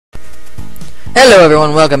Hello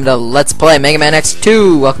everyone, welcome to Let's Play Megaman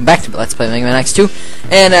X2. Welcome back to Let's Play Megaman X2.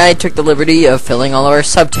 And I took the liberty of filling all of our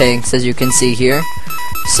sub-tanks, as you can see here.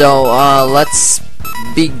 So, let's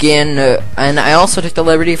begin. And I also took the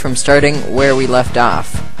liberty from starting where we left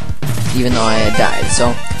off, even though I had died.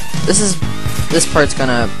 So, this part's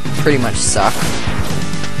gonna pretty much suck.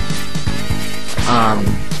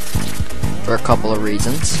 For a couple of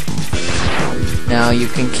reasons. Now, you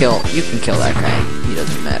can kill that guy. He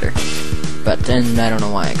doesn't matter. But then I don't know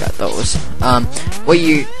why I got those.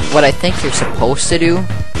 What I think you're supposed to do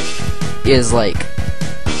is like,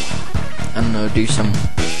 I don't know, do some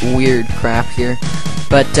weird crap here.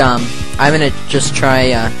 But I'm gonna just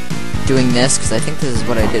try doing this because I think this is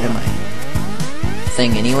what I did in my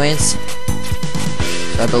thing, anyways.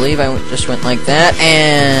 So I believe I just went like that,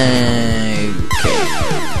 and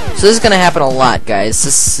okay. So this is gonna happen a lot, guys.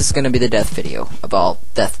 This is gonna be the death video of all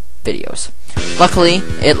death videos. Luckily,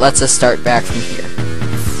 it lets us start back from here.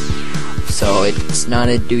 So it's not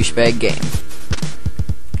a douchebag game.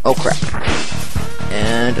 Oh crap.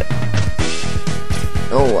 And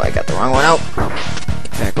oh, I got the wrong one out.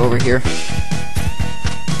 Get back over here.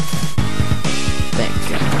 Thank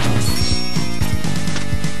you.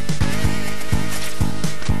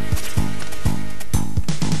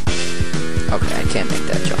 Okay, I can't make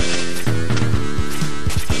that jump.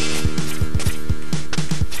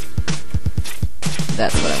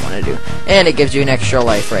 That's what I want to do. And it gives you an extra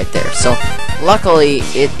life right there. So, luckily,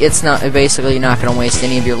 it's basically not going to waste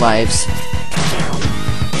any of your lives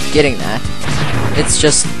getting that. It's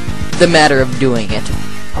just the matter of doing it,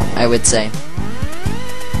 I would say.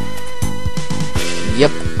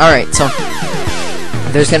 Yep. Alright, so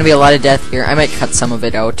there's going to be a lot of death here. I might cut some of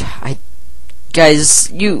it out. Guys,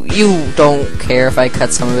 you don't care if I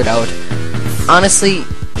cut some of it out. Honestly,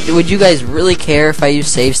 would you guys really care if I use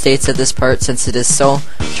save states at this part, since it is so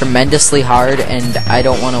tremendously hard and I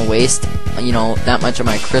don't want to waste, you know, that much of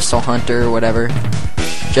my crystal hunter or whatever,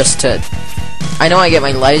 just to... I know I get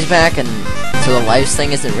my lives back, and so the lives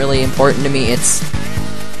thing isn't really important to me. It's...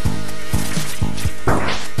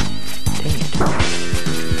 Dang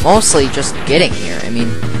it. Mostly just getting here. I mean,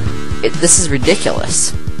 this is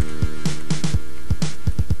ridiculous.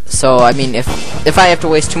 So, I mean, if I have to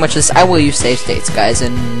waste too much of this, I will use save states, guys,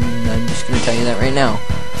 and I'm just going to tell you that right now.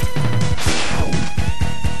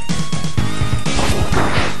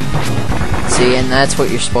 See, and that's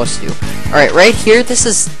what you're supposed to do. Alright, right here, this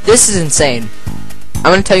is insane. I'm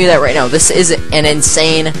going to tell you that right now. This is an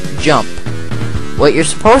insane jump. What you're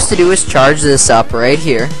supposed to do is charge this up right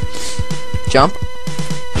here. Jump.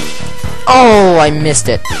 Oh, I missed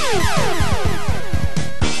it.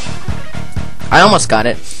 I almost got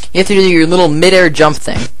it. You have to do your little mid-air jump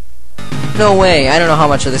thing. No way. I don't know how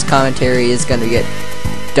much of this commentary is going to get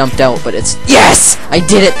dumped out, but it's... Yes! I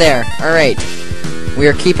did it there! Alright. We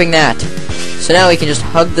are keeping that. So now we can just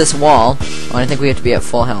hug this wall. Oh, I think we have to be at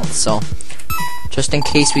full health, so... Just in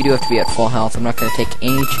case we do have to be at full health, I'm not going to take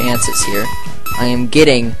any chances here. I am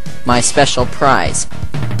getting my special prize.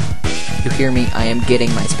 You hear me? I am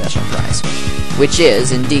getting my special prize. Which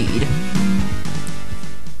is, indeed...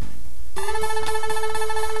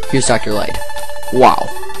 Here's Dr. Light. Wow.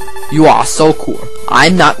 You are so cool.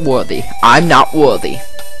 I'm not worthy. I'm not worthy.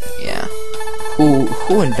 Yeah.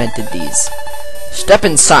 Who invented these? Step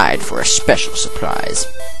inside for a special surprise.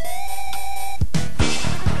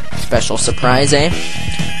 Special surprise, eh?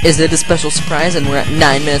 Is it a special surprise? And we're at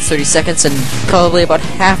 9 minutes 30 seconds, and probably about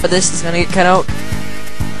half of this is gonna get cut out.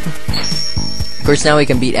 Of course, now we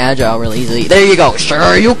can beat agile really easily. There you go.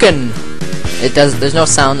 Sure, you can. It does. There's no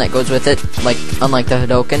sound that goes with it, like unlike the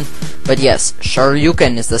Hadoken. But yes,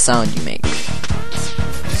 Shoryuken is the sound you make.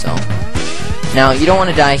 So now you don't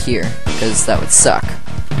want to die here because that would suck.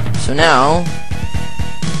 So now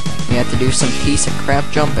we have to do some piece of crap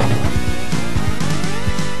jumping.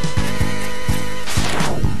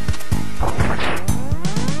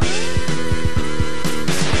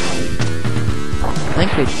 I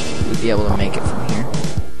think we'd be able to make it from here.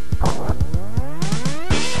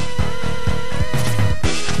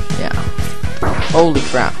 Holy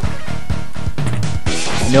crap.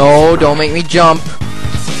 No, don't make me jump.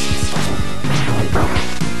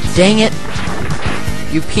 Dang it.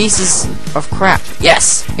 You pieces of crap.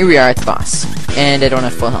 Yes! Here we are at the boss. And I don't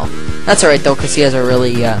have full health. That's alright though, because he has a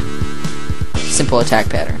really simple attack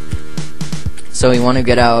pattern. So we want to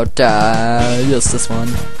get out, yes, this one.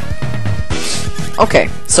 Okay,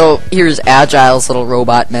 so here's Agile's little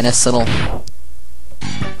robot menace, little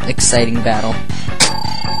exciting battle.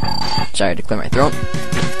 Sorry to clear my throat.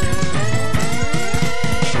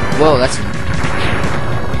 Whoa, that's...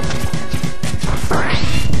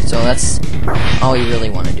 So that's all you really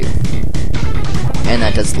want to do. And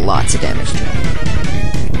that does lots of damage to him.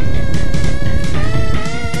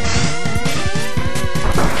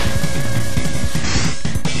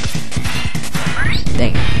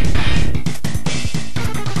 Dang it.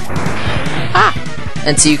 Ah!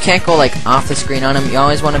 And so you can't go like off the screen on him. You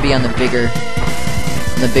always want to be on the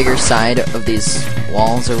bigger side of these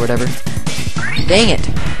walls or whatever. Dang it!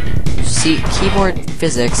 See, keyboard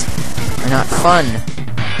physics are not fun,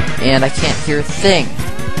 and I can't hear a thing.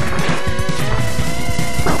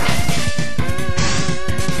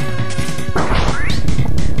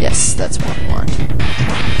 Yes, that's what I want.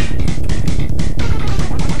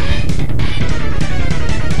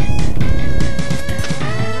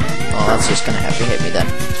 Oh, that's just gonna have to hit me then.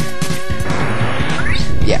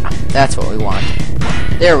 Yeah, that's what we want.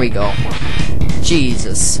 There we go.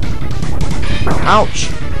 Jesus. Ouch!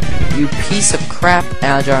 You piece of crap,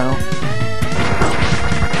 Agile.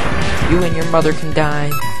 You and your mother can die.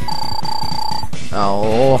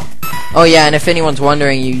 Oh. Oh yeah, and if anyone's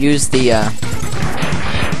wondering, you use the,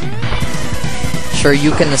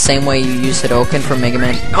 Shoryuken the same way you use Hadouken for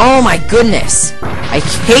Megaman. Oh my goodness! I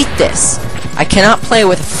hate this! I cannot play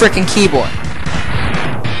with a frickin' keyboard.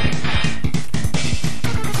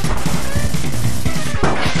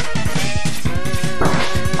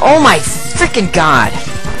 Oh my frickin' god!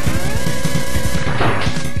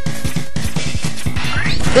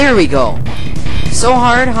 There we go. So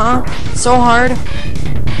hard, huh? So hard?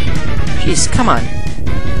 Jeez, come on.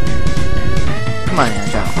 Come on,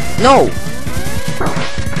 Agile. No!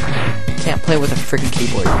 Can't play with a freaking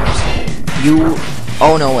keyboard. You...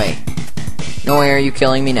 Oh, no way. No way are you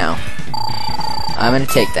killing me now. I'm gonna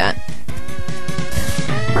take that.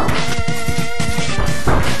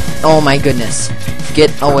 Oh my goodness.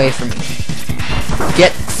 Get away from me.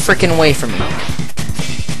 Get frickin' away from me.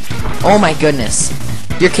 Oh my goodness.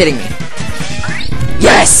 You're kidding me.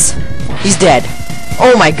 Yes! He's dead.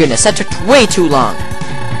 Oh my goodness, that took way too long.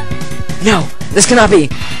 No, this cannot be.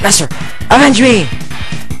 Master, avenge me!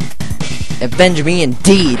 Avenge me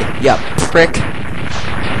indeed, ya prick.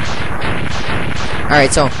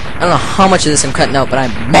 Alright, so, I don't know how much of this I'm cutting out, but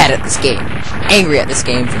I'm mad at this game. Angry at this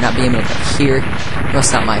game for not being able to hear. No,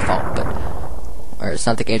 it's not my fault, but... Or it's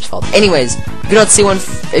not the game's fault. Anyways, if you don't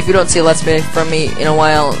see a Let's Play from me in a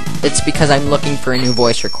while, it's because I'm looking for a new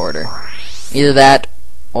voice recorder. Either that,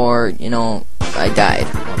 or, you know, I died.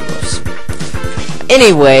 One of those.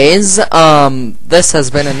 Anyways, this has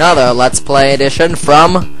been another Let's Play edition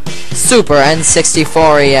from Super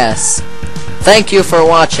N64 ES. Thank you for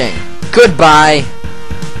watching. Goodbye.